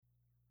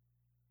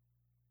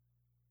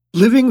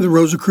Living the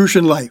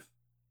Rosicrucian Life.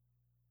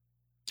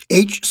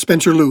 H.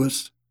 Spencer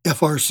Lewis,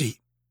 F.R.C.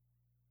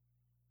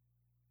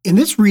 In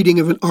this reading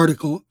of an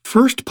article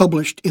first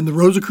published in the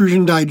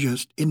Rosicrucian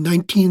Digest in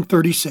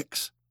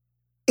 1936,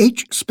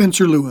 H.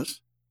 Spencer Lewis,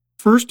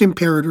 first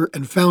imperator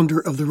and founder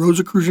of the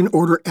Rosicrucian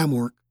Order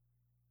Amorc,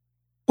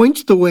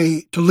 points the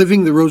way to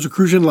living the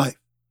Rosicrucian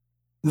life,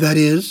 that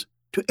is,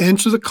 to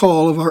answer the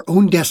call of our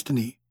own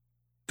destiny,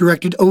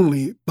 directed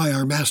only by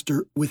our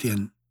Master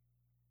within.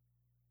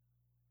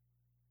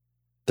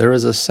 There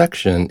is a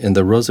section in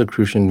the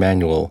Rosicrucian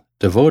Manual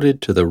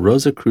devoted to the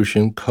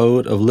Rosicrucian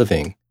Code of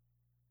Living,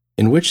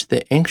 in which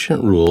the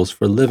ancient rules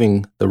for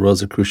living the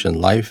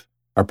Rosicrucian life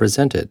are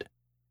presented.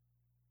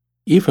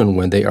 Even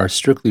when they are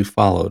strictly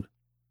followed,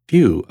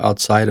 few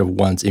outside of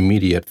one's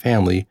immediate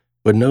family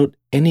would note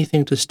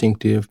anything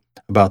distinctive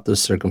about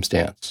this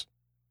circumstance,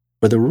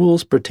 for the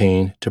rules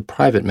pertain to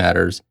private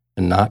matters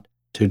and not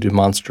to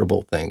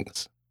demonstrable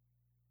things.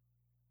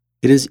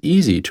 It is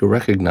easy to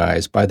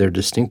recognize by their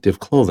distinctive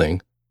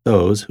clothing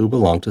those who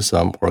belong to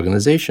some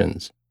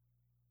organizations,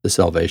 the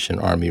Salvation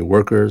Army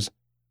workers,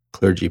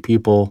 clergy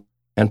people,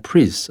 and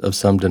priests of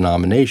some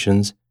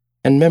denominations,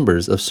 and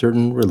members of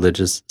certain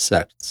religious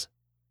sects.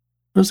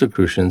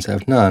 Rosicrucians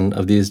have none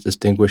of these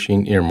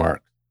distinguishing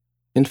earmarks.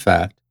 In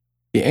fact,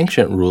 the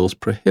ancient rules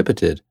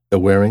prohibited the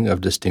wearing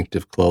of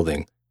distinctive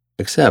clothing,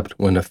 except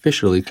when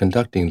officially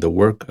conducting the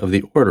work of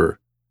the order,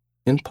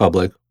 in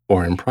public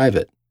or in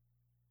private.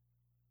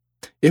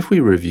 If we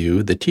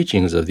review the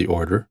teachings of the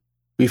order,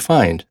 we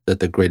find that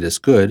the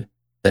greatest good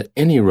that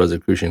any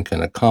Rosicrucian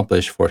can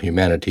accomplish for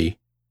humanity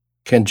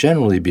can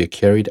generally be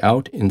carried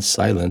out in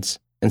silence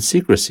and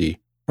secrecy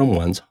from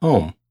one's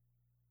home.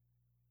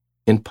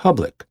 In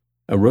public,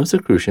 a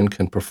Rosicrucian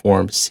can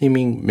perform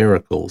seeming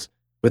miracles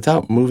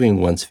without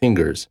moving one's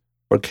fingers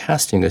or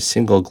casting a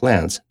single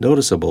glance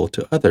noticeable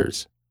to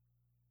others.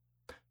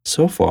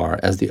 So far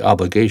as the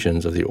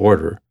obligations of the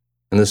order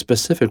and the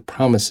specific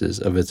promises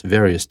of its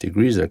various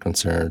degrees are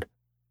concerned,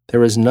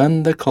 there is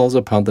none that calls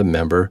upon the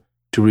member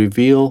to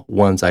reveal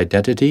one's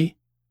identity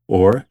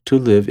or to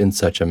live in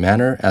such a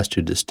manner as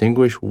to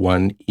distinguish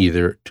one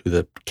either to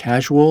the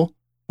casual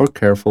or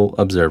careful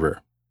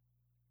observer.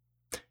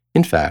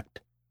 In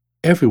fact,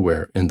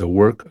 everywhere in the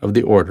work of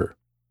the order,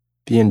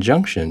 the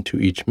injunction to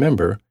each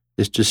member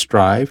is to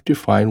strive to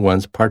find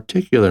one's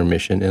particular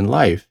mission in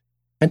life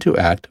and to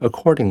act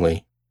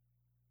accordingly.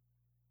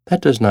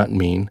 That does not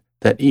mean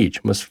that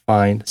each must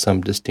find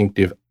some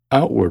distinctive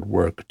outward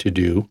work to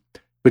do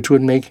which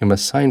would make him a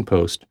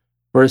signpost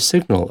or a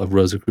signal of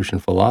Rosicrucian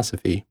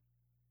philosophy.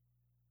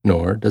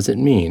 Nor does it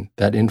mean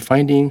that in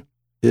finding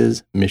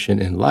his mission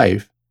in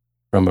life,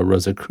 from a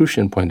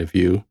Rosicrucian point of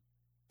view,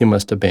 he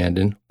must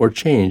abandon or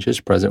change his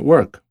present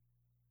work.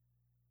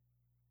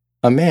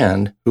 A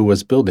man who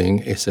was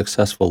building a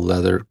successful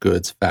leather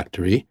goods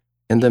factory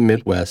in the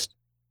Midwest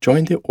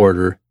joined the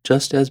order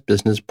just as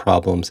business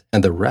problems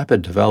and the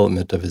rapid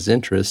development of his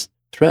interests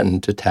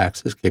threatened to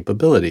tax his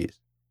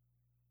capabilities.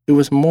 It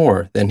was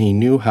more than he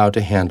knew how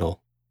to handle,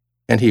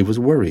 and he was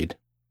worried.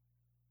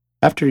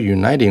 After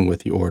uniting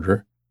with the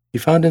order, he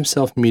found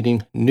himself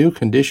meeting new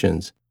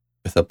conditions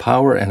with a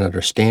power and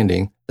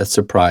understanding that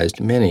surprised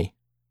many.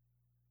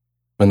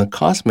 When the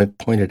cosmic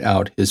pointed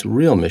out his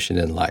real mission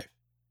in life,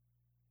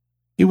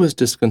 he was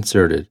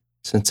disconcerted,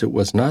 since it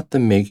was not the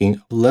making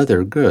of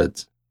leather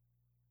goods.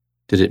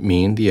 Did it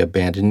mean the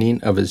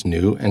abandoning of his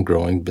new and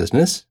growing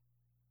business?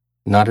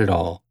 Not at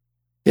all.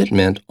 It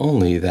meant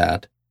only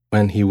that,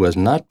 when he was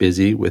not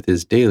busy with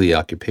his daily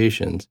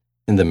occupations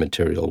in the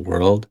material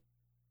world,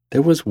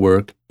 there was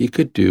work he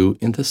could do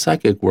in the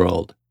psychic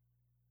world.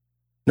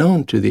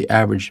 Known to the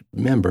average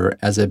member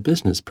as a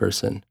business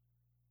person,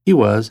 he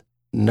was,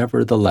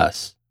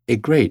 nevertheless, a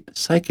great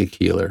psychic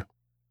healer.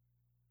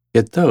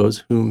 Yet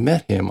those who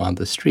met him on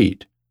the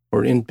street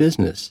or in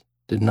business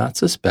did not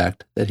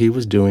suspect that he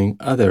was doing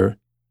other,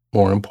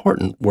 more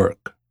important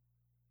work.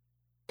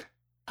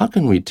 How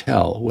can we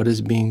tell what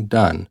is being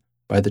done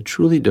by the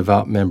truly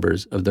devout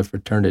members of the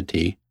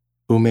fraternity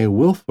who may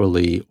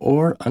willfully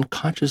or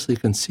unconsciously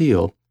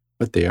conceal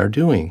what they are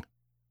doing?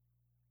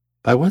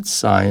 By what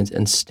signs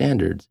and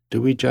standards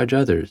do we judge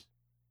others?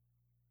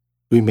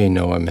 We may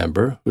know a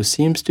member who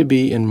seems to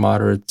be in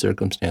moderate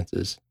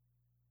circumstances,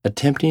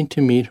 attempting to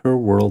meet her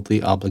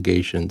worldly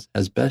obligations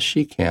as best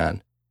she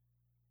can,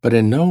 but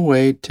in no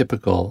way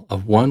typical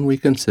of one we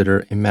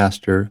consider a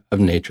master of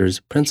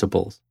nature's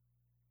principles.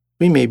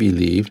 We may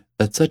believe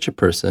that such a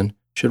person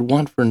should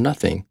want for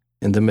nothing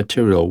in the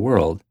material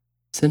world,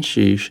 since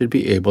she should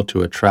be able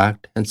to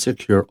attract and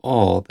secure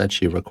all that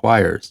she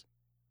requires.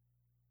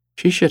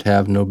 She should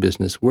have no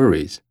business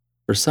worries,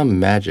 for some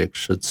magic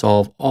should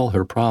solve all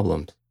her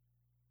problems.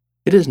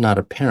 It is not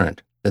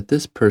apparent that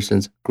this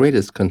person's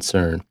greatest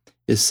concern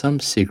is some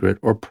secret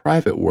or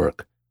private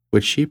work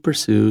which she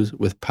pursues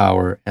with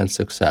power and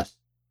success.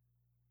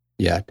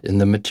 Yet, in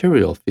the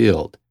material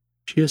field,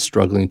 she is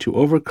struggling to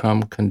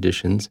overcome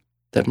conditions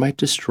that might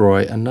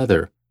destroy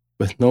another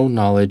with no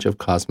knowledge of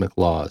cosmic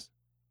laws.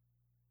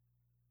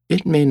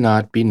 It may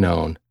not be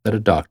known that a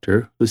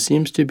doctor who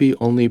seems to be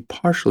only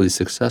partially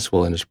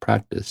successful in his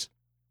practice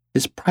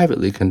is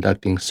privately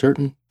conducting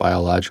certain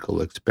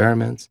biological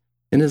experiments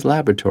in his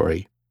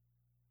laboratory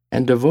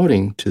and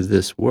devoting to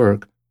this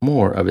work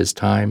more of his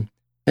time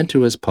than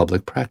to his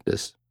public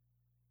practice.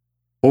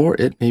 Or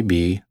it may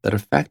be that a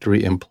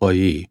factory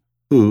employee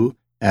who,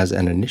 as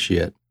an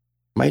initiate,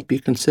 might be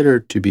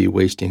considered to be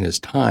wasting his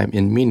time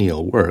in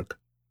menial work,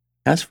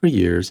 has for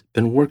years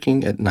been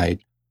working at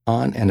night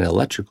on an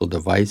electrical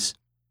device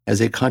as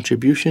a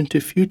contribution to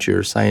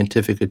future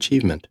scientific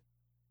achievement.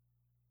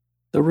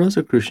 The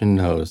Rosicrucian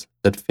knows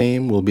that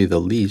fame will be the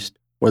least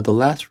or the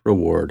last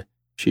reward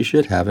she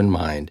should have in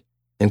mind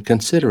in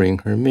considering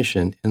her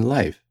mission in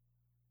life.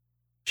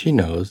 She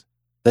knows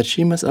that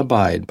she must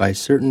abide by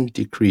certain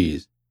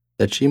decrees,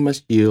 that she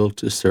must yield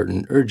to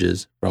certain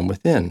urges from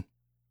within.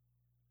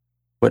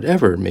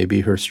 Whatever may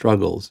be her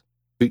struggles,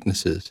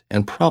 weaknesses,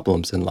 and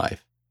problems in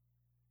life,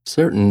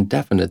 certain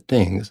definite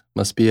things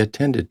must be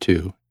attended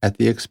to at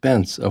the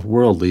expense of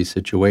worldly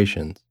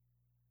situations.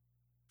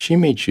 She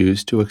may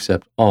choose to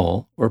accept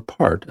all or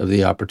part of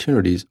the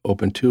opportunities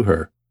open to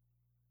her.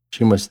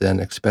 She must then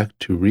expect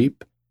to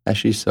reap as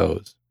she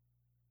sows.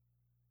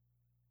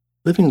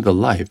 Living the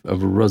life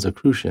of a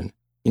Rosicrucian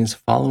means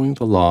following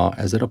the law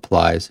as it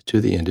applies to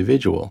the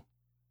individual.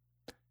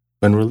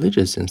 When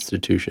religious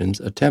institutions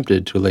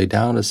attempted to lay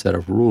down a set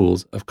of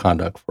rules of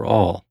conduct for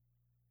all,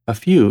 a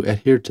few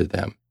adhered to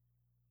them,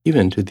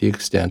 even to the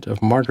extent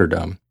of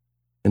martyrdom,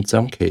 in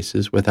some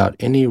cases without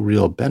any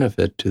real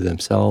benefit to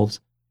themselves,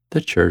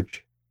 the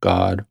Church,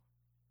 God,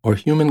 or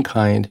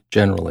humankind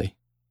generally.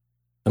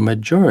 The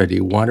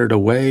majority wandered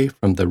away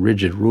from the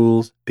rigid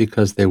rules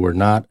because they were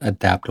not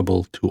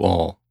adaptable to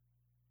all.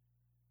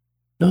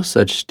 No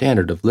such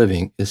standard of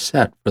living is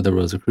set for the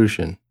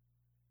Rosicrucian.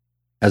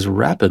 As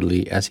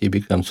rapidly as he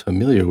becomes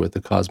familiar with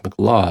the cosmic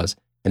laws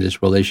and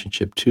his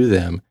relationship to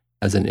them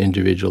as an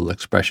individual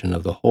expression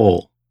of the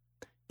whole,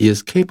 he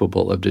is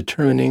capable of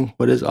determining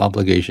what his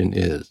obligation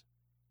is.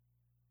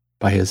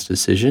 By his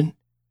decision,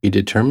 he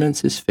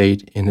determines his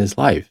fate in his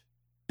life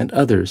and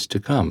others to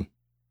come.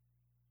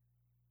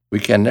 We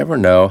can never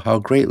know how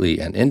greatly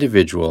an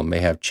individual may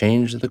have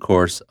changed the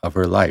course of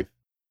her life.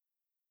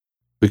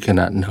 We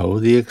cannot know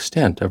the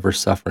extent of her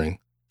suffering,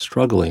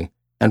 struggling,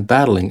 and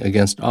battling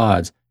against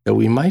odds that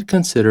we might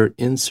consider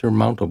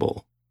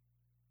insurmountable.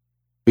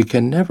 We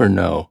can never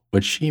know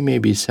what she may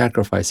be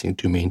sacrificing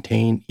to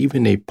maintain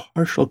even a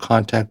partial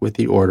contact with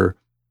the order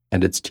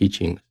and its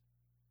teachings.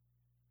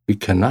 We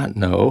cannot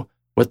know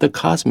what the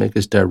cosmic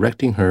is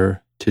directing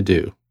her to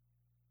do.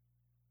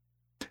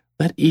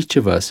 Let each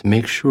of us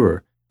make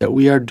sure that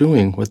we are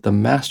doing what the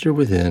Master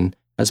within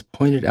has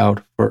pointed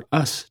out for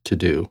us to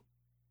do.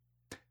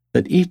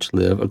 Let each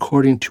live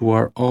according to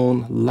our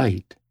own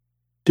light,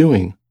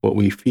 doing what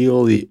we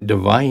feel the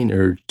divine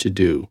urge to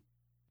do,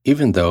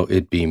 even though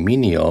it be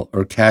menial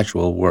or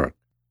casual work,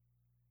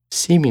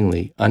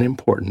 seemingly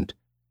unimportant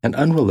and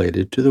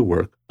unrelated to the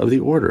work of the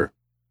order.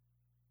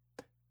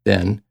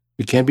 Then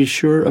we can be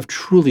sure of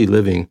truly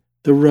living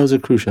the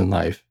Rosicrucian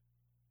life.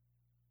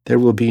 There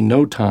will be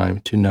no time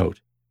to note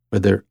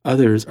whether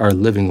others are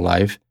living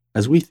life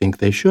as we think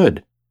they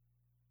should.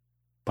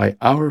 By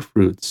our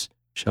fruits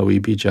shall we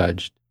be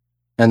judged,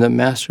 and the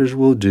masters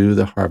will do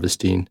the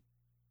harvesting,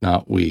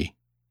 not we.